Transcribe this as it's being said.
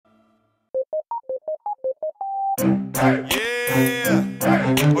Yeah,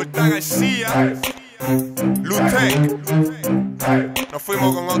 Horta García, Lutec. Nos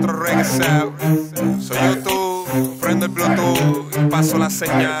fuimos con otro reggae sound. Soy YouTube, prendo el Bluetooth y paso la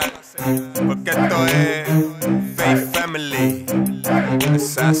señal. Porque esto es Faith Family.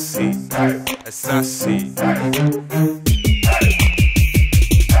 Es así, es así.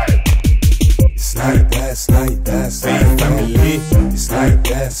 It's like that, Faith Family. It's like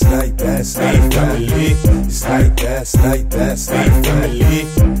that, Faith Family. It's like that, Faith Family.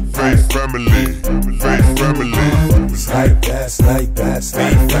 Faith family, faith family. It's like that,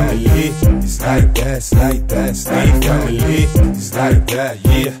 Faith Family. It's like that, Faith Family. It's like that,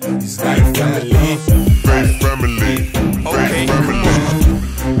 yeah, it's like family. Faith family, Okay,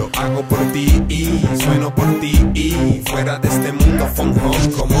 Lo hago por ti y sueno por ti y fuera de este mundo phone home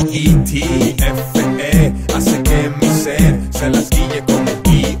como E.T. F.E. hace que mi ser se las guille como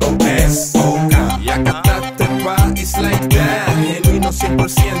I.O.S. O.K. Y acá te va, it's like that. Genuino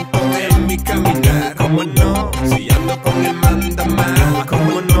 100% en mi caminar. ¿Cómo no? Si ando con el mandamás.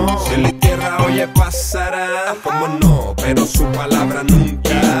 ¿Cómo no? Si en la tierra oye pasará. ¿Cómo no? Pero su palabra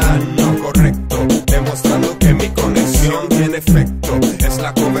nunca. No correcto. Demostrando que mi conexión tiene efecto. Es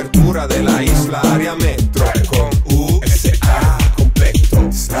la cobertura de la isla área metro con USA completo.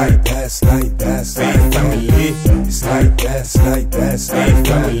 It's like that, Faith Family. It's like that, Faith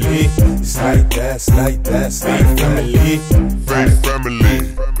Family. It's like that, Faith Family. faith family,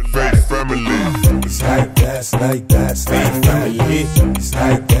 faith family. It's like that, Faith Family. It's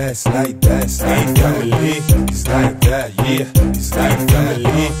like that, Faith Family. It's like that, yeah, it's like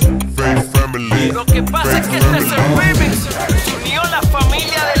family. Faith family. Lo que pasa es que este es el remix. Se unió la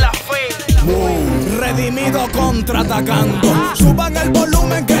familia de la fe. Redimido contraatacando. Suban el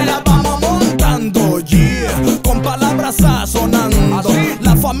volumen que la vamos montando. Yeah, con palabras sazonando.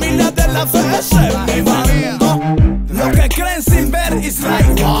 La familia de la fe es mi bando. Lo que creen sin ver is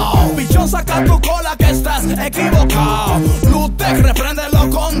like wow. Bicho, saca tu cola que estás equivocado. Lutec, repréndelo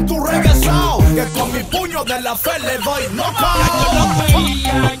con tu reggae. Que con mi puño de la fe le doy knockout. Ya yo lo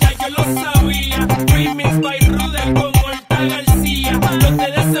veía, ya yo lo sabía. Remix by Rudel con Horta García. No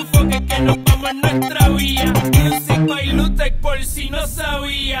te desenfoques que nos vamos en nuestra vía. Music by Lutec por si no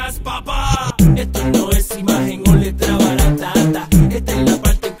sabías, papá. Esto no es imagen o letra baratata. Esta es la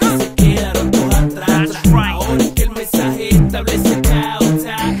parte en que se quedaron todos atrás. Ahora es que el mensaje establece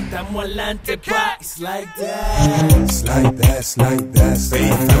pauta. Estamos adelante, pa. It's like that. It's like that,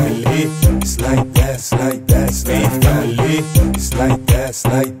 Faith Family. It's like that, Faith Family. It's like that,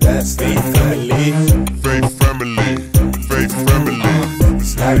 Faith Family. Faith family, faith family.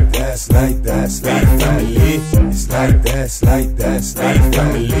 It's like that, Faith Family. It's like that, Faith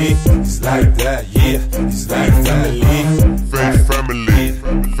Family. It's like that, yeah, it's like family. Faith family,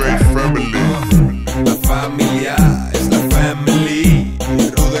 faith family. La familia es la family.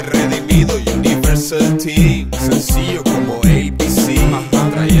 Rudel redimido, Universal Team. Sencillo como ABC.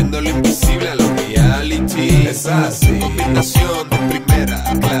 Trayendo lo invisible a lo reality. Es así, combinación de primera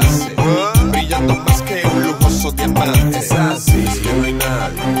clase. Brillando más que un lujoso diamante. Es así, si no hay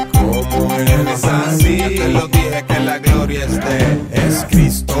nadie como él. Es así, ya te lo dije que la gloria es de él. Es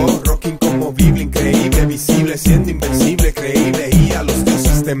Cristo, rocking como Biblia, increíble, visible, siendo invencible, creíble y a los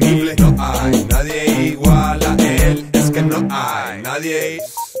dioses temible. No hay nadie igual a él. Es que no hay nadie,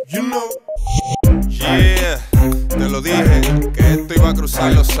 you know. yeah, te lo dije que esto iba a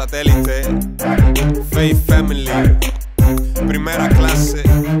cruzar los satélites. Faith Family, primera clase,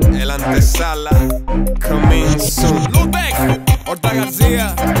 el antesala, coming soon. Lutec, Horta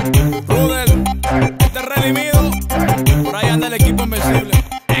García, Rudel, este redimido. Por ahí anda el equipo invencible.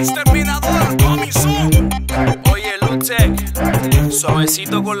 Exterminador, coming soon. Oye, Lutec,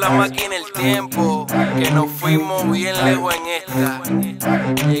 suavecito con la máquina el tiempo. Que nos fuimos bien lejos en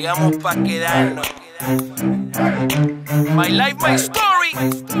esta. Llegamos pa' quedarnos. My life, my story.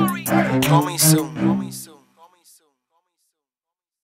 Coming soon.